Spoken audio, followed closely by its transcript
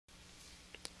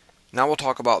Now we'll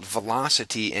talk about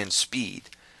velocity and speed.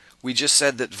 We just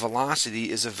said that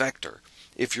velocity is a vector.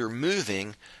 If you're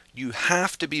moving, you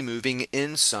have to be moving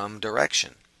in some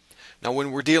direction. Now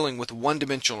when we're dealing with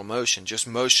one-dimensional motion, just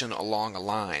motion along a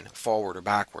line, forward or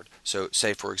backward. So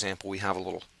say for example we have a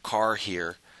little car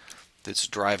here that's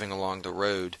driving along the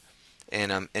road,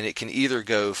 and it can either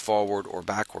go forward or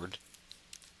backward.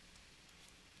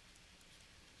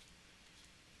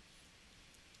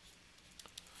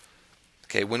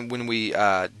 Okay, when we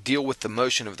deal with the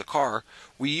motion of the car,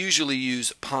 we usually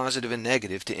use positive and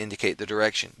negative to indicate the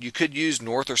direction. You could use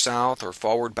north or south or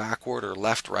forward, backward, or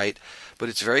left, right, but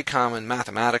it's very common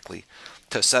mathematically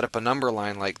to set up a number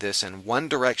line like this, and one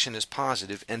direction is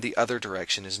positive and the other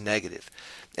direction is negative.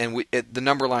 And the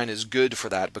number line is good for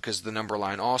that because the number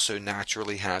line also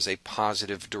naturally has a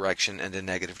positive direction and a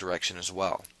negative direction as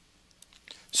well.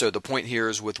 So the point here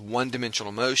is with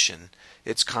one-dimensional motion,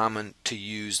 it's common to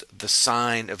use the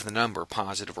sign of the number,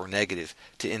 positive or negative,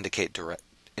 to indicate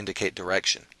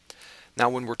direction. Now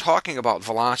when we're talking about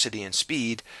velocity and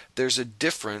speed, there's a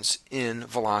difference in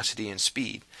velocity and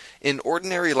speed. In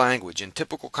ordinary language, in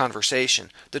typical conversation,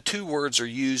 the two words are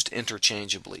used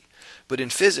interchangeably. But in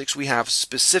physics we have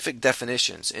specific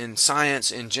definitions. In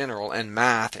science in general and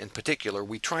math in particular,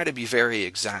 we try to be very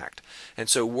exact. And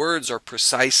so words are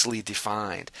precisely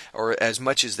defined, or as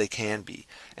much as they can be.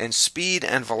 And speed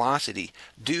and velocity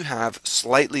do have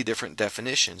slightly different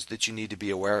definitions that you need to be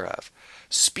aware of.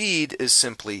 Speed is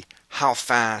simply how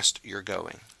fast you're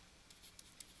going,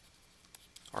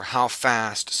 or how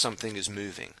fast something is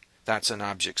moving. That's an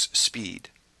object's speed.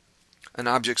 An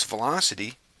object's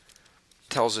velocity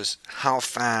tells us how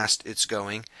fast it's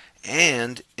going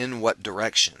and in what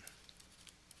direction.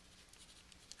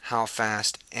 How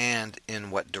fast and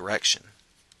in what direction.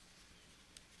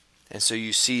 And so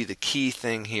you see the key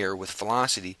thing here with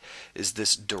velocity is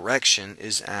this direction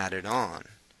is added on.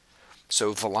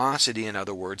 So velocity, in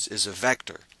other words, is a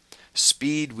vector.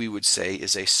 Speed, we would say,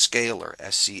 is a scalar,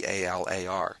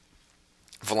 S-C-A-L-A-R.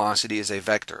 Velocity is a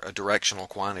vector, a directional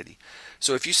quantity.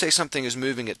 So if you say something is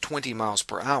moving at 20 miles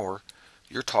per hour,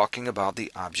 you're talking about the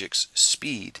object's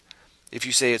speed. If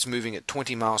you say it's moving at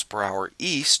 20 miles per hour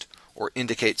east, or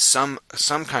indicates some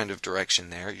kind of direction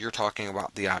there, you're talking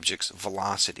about the object's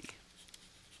velocity.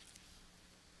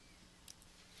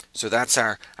 So that's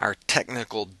our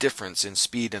technical difference in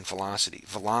speed and velocity.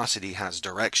 Velocity has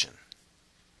direction.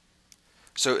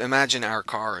 So imagine our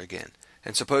car again,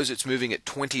 and suppose it's moving at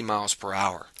 20 miles per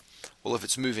hour. Well, if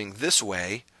it's moving this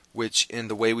way, which in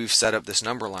the way we've set up this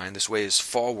number line, this way is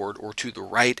forward or to the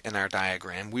right in our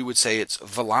diagram, we would say its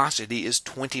velocity is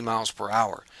 20 miles per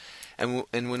hour. And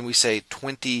when we say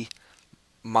 20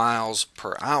 miles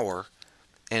per hour,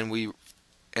 and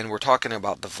we're talking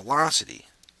about the velocity,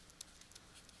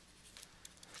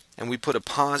 and we put a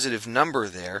positive number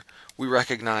there, we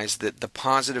recognize that the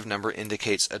positive number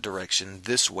indicates a direction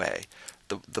this way,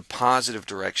 the positive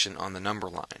direction on the number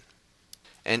line.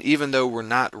 And even though we're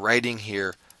not writing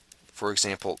here, for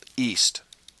example, east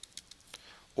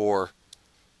or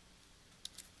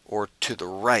to the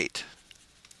right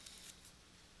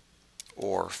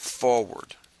or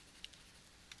forward,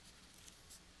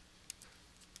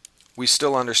 we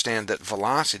still understand that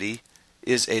velocity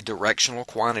is a directional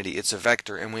quantity. It's a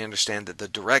vector, and we understand that the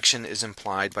direction is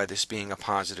implied by this being a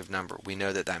positive number. We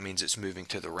know that that means it's moving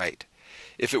to the right.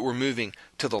 If it were moving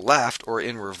to the left, or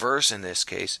in reverse in this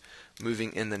case,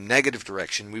 moving in the negative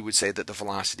direction, we would say that the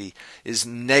velocity is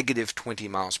negative 20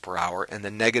 miles per hour, and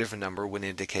the negative number would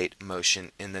indicate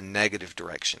motion in the negative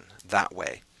direction, that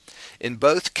way. In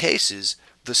both cases,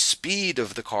 the speed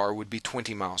of the car would be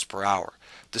 20 miles per hour.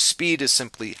 The speed is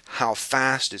simply how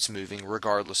fast it's moving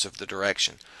regardless of the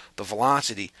direction. The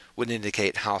velocity would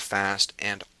indicate how fast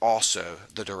and also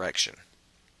the direction.